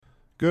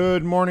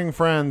Good morning,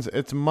 friends.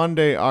 It's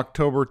Monday,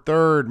 October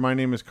 3rd. My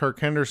name is Kirk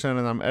Henderson,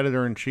 and I'm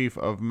editor-in-chief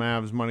of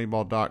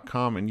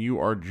MavsMoneyball.com, and you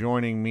are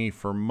joining me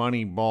for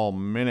Moneyball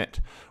Minute.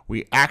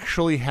 We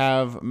actually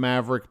have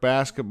Maverick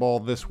basketball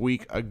this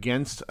week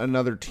against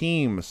another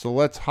team, so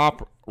let's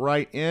hop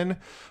right in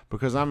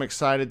because I'm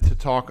excited to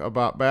talk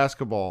about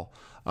basketball.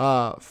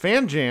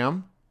 Fan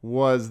Jam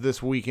was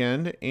this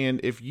weekend, and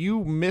if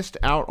you missed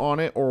out on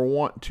it or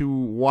want to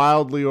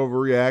wildly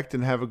overreact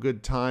and have a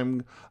good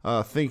time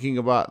thinking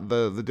about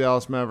the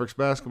Dallas Mavericks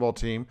basketball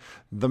team,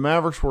 the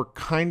Mavericks were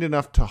kind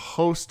enough to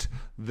host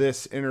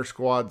this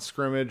inter-squad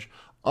scrimmage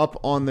up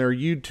on their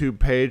YouTube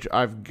page.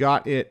 I've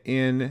got it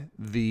in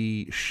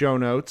the show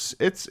notes.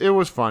 It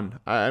was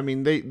fun. I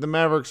mean, the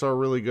Mavericks are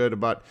really good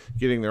about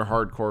getting their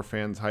hardcore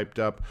fans hyped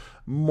up.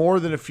 More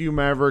than a few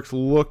Mavericks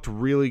looked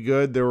really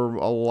good. There were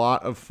a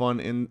lot of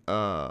fun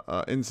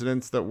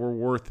incidents that were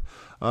worth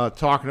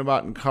talking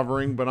about and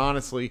covering. But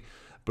honestly,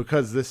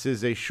 because this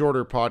is a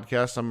shorter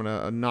podcast, I'm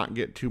going to not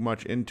get too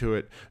much into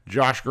it.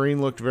 Josh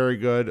Green looked very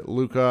good.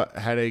 Luka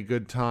had a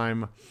good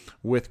time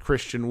with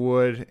Christian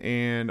Wood,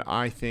 and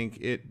I think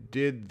it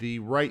did the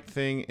right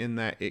thing in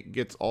that it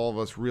gets all of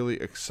us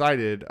really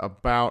excited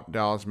about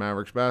Dallas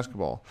Mavericks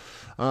basketball.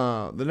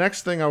 The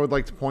next thing I would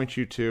like to point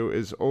you to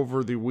is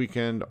over the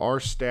weekend, our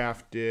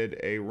staff did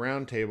a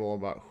roundtable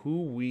about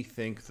who we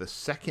think the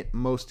second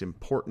most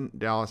important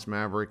Dallas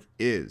Maverick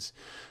is.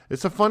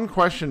 It's a fun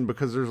question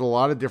because there's a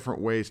lot of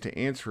different ways to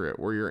answer it,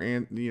 where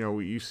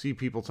you see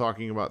people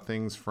talking about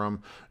things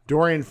from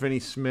Dorian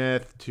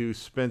Finney-Smith to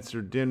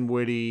Spencer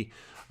Dinwiddie.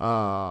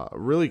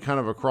 Really kind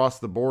of across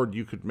the board,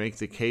 you could make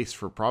the case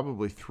for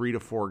probably 3 to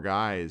 4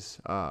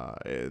 guys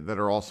that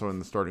are also in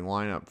the starting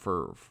lineup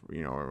for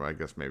I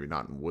guess maybe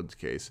not in Wood's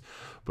case,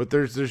 but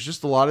there's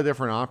just a lot of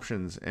different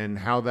options, and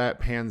how that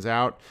pans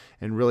out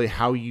and really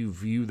how you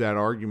view that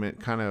argument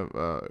kind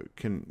of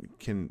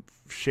can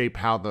shape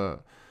how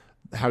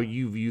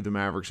you view the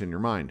Mavericks in your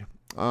mind.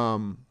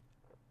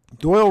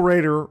 Doyle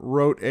Rader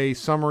wrote a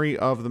summary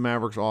of the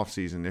Mavericks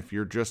offseason. If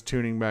you're just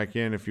tuning back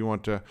in, if you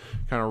want to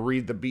kind of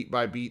read the beat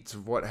by beats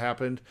of what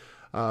happened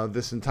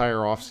this entire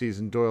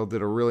offseason, Doyle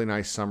did a really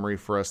nice summary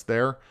for us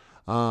there.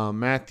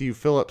 Matthew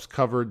Phillips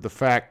covered the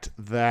fact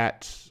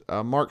that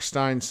Mark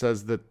Stein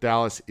says that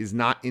Dallas is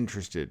not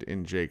interested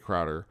in Jay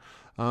Crowder.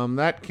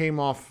 That came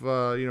off,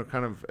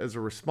 kind of as a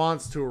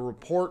response to a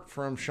report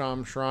from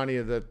Shams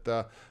Charania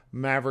that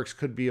Mavericks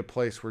could be a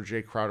place where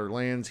Jay Crowder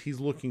lands. He's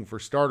looking for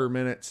starter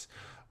minutes,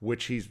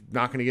 which he's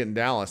not going to get in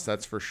Dallas,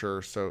 that's for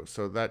sure. So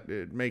that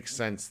it makes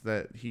sense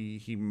that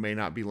he may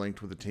not be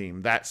linked with the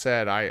team. That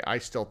said, I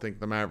still think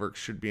the Mavericks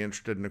should be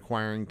interested in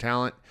acquiring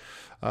talent.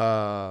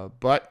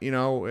 But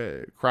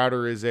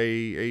Crowder is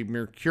a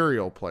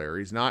mercurial player.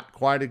 He's not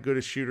quite as good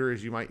a shooter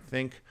as you might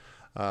think.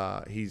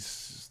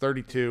 He's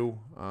 32.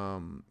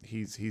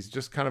 He's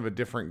just kind of a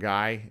different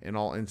guy in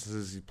all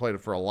instances. He's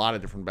played for a lot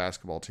of different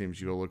basketball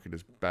teams. You go look at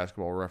his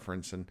basketball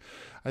reference, and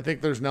I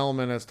think there's an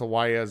element as to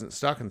why he hasn't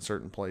stuck in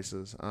certain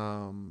places.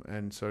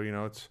 And so,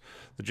 it's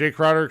the Jay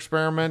Crowder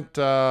experiment,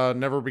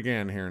 never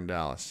began here in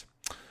Dallas.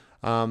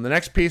 The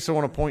next piece I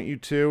want to point you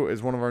to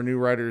is one of our new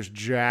writers,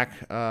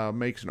 Jack,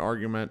 makes an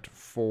argument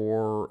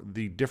for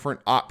the different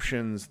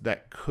options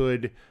that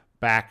could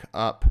back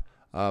up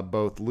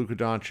both Luka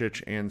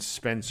Doncic and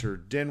Spencer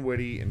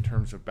Dinwiddie in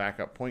terms of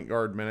backup point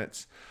guard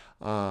minutes.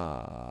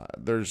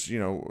 There's 3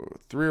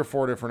 or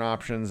 4 different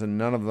options, and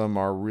none of them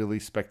are really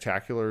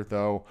spectacular,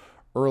 though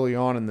early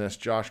on in this,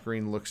 Josh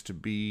Green looks to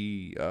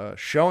be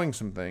showing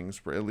some things,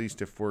 at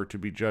least if we're to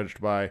be judged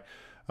by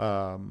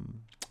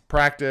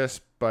practice,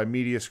 by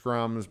media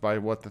scrums, by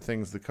what the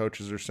things the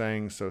coaches are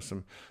saying. So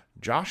some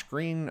Josh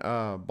Green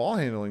ball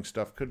handling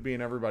stuff could be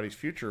in everybody's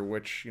future,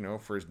 which,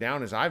 for as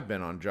down as I've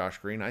been on Josh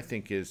Green, I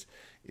think is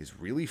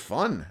really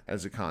fun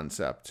as a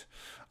concept.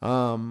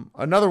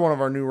 Another one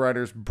of our new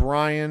writers,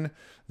 Brian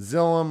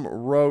Zillum,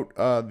 wrote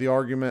the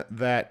argument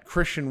that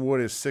Christian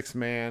Wood as sixth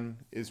man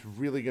is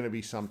really going to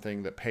be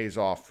something that pays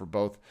off for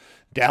both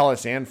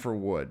Dallas and for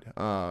Wood.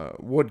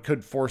 Wood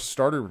could force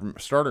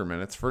starter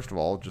minutes, first of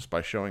all, just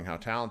by showing how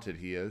talented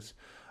he is.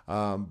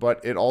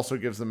 But it also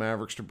gives the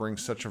Mavericks to bring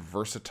such a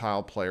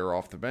versatile player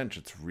off the bench.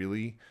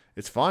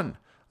 It's fun.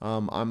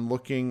 I'm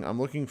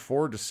looking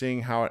forward to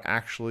seeing how it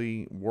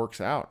actually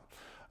works out.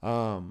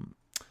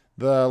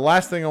 The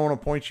last thing I want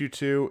to point you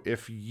to,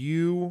 if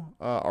you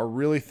are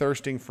really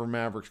thirsting for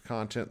Mavericks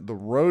content, the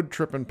Road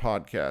Trippin'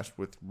 podcast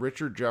with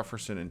Richard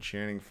Jefferson and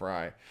Channing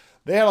Frye,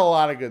 they had a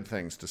lot of good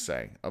things to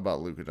say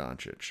about Luka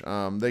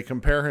Doncic. They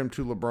compare him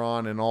to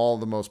LeBron in all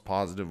the most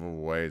positive of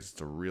ways.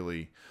 It's a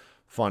really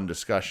fun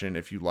discussion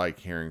if you like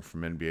hearing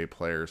from NBA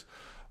players.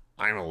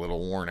 I'm a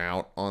little worn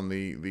out on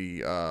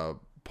the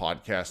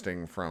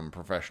podcasting from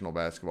professional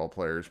basketball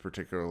players,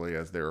 particularly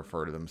as they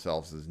refer to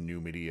themselves as new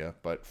media.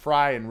 But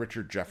Fry and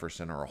Richard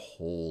Jefferson are a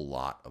whole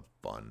lot of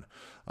fun.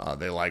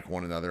 They like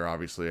one another,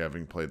 obviously,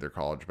 having played their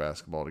college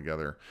basketball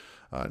together,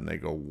 and they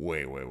go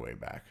way, way, way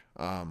back.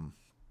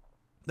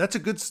 that's a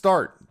good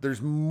start.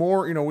 There's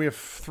more, we have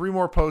 3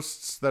 more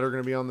posts that are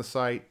going to be on the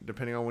site.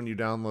 Depending on when you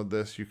download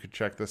this, you could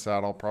check this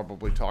out. I'll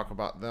probably talk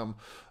about them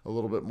a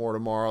little bit more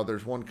tomorrow.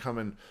 There's one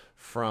coming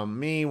from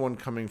me, one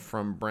coming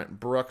from Brent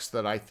Brooks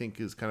that I think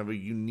is kind of a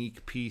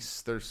unique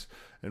piece.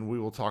 And we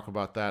will talk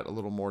about that a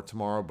little more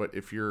tomorrow. But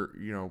if you're,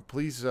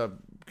 please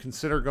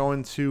consider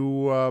going to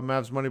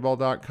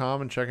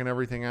MavsMoneyball.com and checking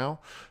everything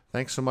out.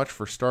 Thanks so much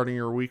for starting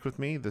your week with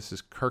me. This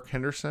is Kirk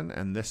Henderson,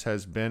 and this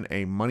has been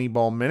a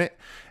Moneyball Minute,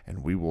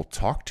 and we will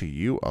talk to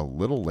you a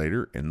little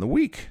later in the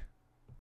week.